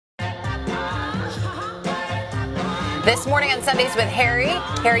This morning on Sundays with Harry,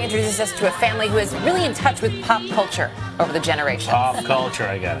 Harry introduces us to a family who is really in touch with pop culture over the generations. Pop culture,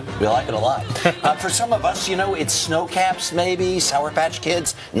 I get it. We like it a lot. For some of us, you know, it's Snow Caps maybe, Sour Patch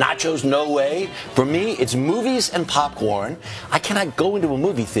Kids, nachos, no way. For me, it's movies and popcorn. I cannot go into a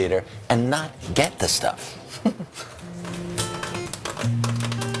movie theater and not get the stuff.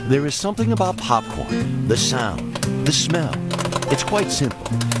 There is something about popcorn, the sound, the smell. It's quite simple.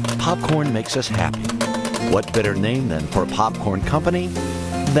 Popcorn makes us happy. What better name then for a popcorn company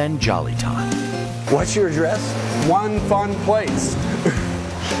than Jolly Time? What's your address? One Fun Place.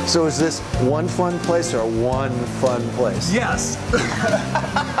 So is this one fun place or one fun place? Yes.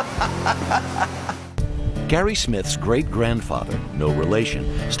 Gary Smith's great-grandfather, no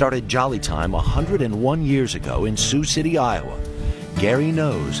relation, started Jolly Time 101 years ago in Sioux City, Iowa. Gary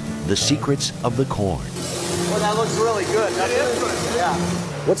knows the secrets of the corn. Well, that looks really good. That is good. Yeah.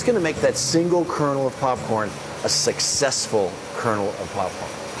 What's going to make that single kernel of popcorn a successful kernel of popcorn?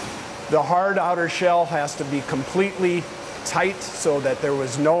 The hard outer shell has to be completely tight so that there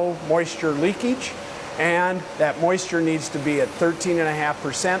was no moisture leakage, and that moisture needs to be at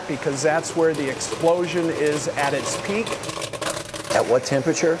 13.5% because that's where the explosion is at its peak. At what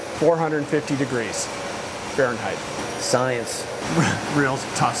temperature? 450 degrees Fahrenheit. Science. Real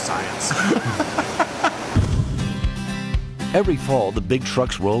tough science. Every fall, the big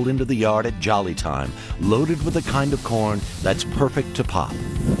trucks rolled into the yard at Jolly Time, loaded with the kind of corn that's perfect to pop.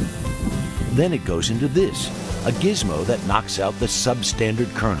 Then it goes into this, a gizmo that knocks out the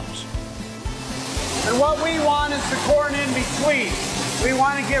substandard kernels. And what we want is the corn in between. We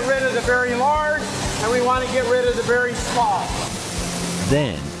want to get rid of the very large, and we want to get rid of the very small.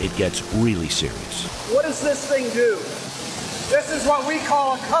 Then it gets really serious. What does this thing do? This is what we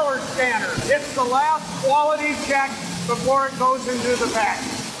call a color scanner. It's the last quality check before it goes into the pack.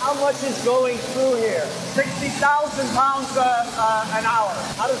 How much is going through here? 60,000 pounds an hour.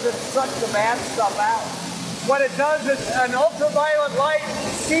 How does it suck the bad stuff out? What it does is an ultraviolet light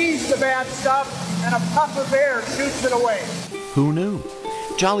sees the bad stuff and a puff of air shoots it away. Who knew?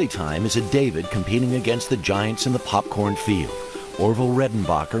 Jolly Time is a David competing against the giants in the popcorn field, Orville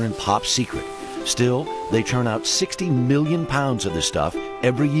Redenbacher and Pop Secret. Still, they churn out 60 million pounds of this stuff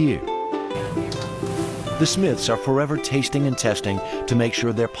every year. The Smiths are forever tasting and testing to make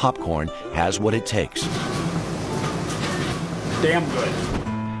sure their popcorn has what it takes. Damn good.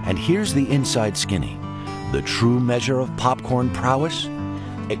 And here's the inside skinny. The true measure of popcorn prowess?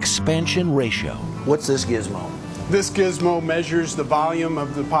 Expansion ratio. What's this gizmo? This gizmo measures the volume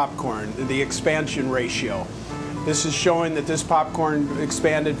of the popcorn, the expansion ratio. This is showing that this popcorn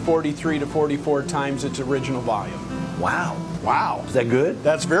expanded 43 to 44 times its original volume. Wow. Wow. Is that good?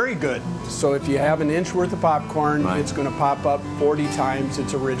 That's very good. So if you have an inch worth of popcorn, It's going to pop up 40 times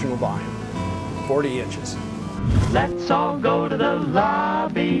its original volume. 40 inches. Let's all go to the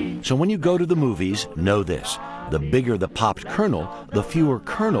lobby. So when you go to the movies, know this. The bigger the popped kernel, the fewer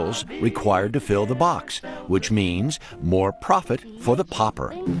kernels required to fill the box, which means more profit for the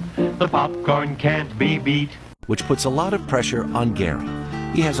popper. The popcorn can't be beat. Which puts a lot of pressure on Gary.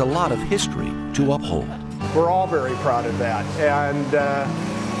 He has a lot of history to uphold. We're all very proud of that,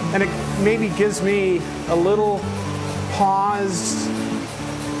 and it maybe gives me a little pause.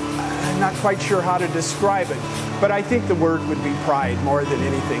 I'm not quite sure how to describe it, but I think the word would be pride more than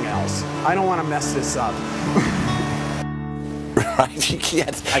anything else. I don't want to mess this up. Right? You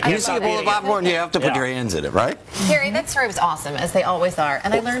can't. You see a bowl of popcorn, you have to put your hands in it, right? Harry, that story was awesome, as they always are,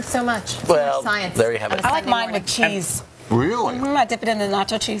 and I learned so much. Well, science. there you have it. I like mine with cheese. Really? I dip it in the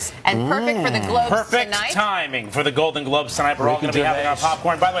nacho cheese. And perfect for the Globes Perfect tonight. timing for the Golden Globes tonight. We're all going to be having our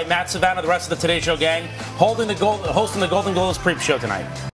popcorn. By the way, Matt Savannah, the rest of the Today Show gang, hosting the Golden Globes pre-show tonight.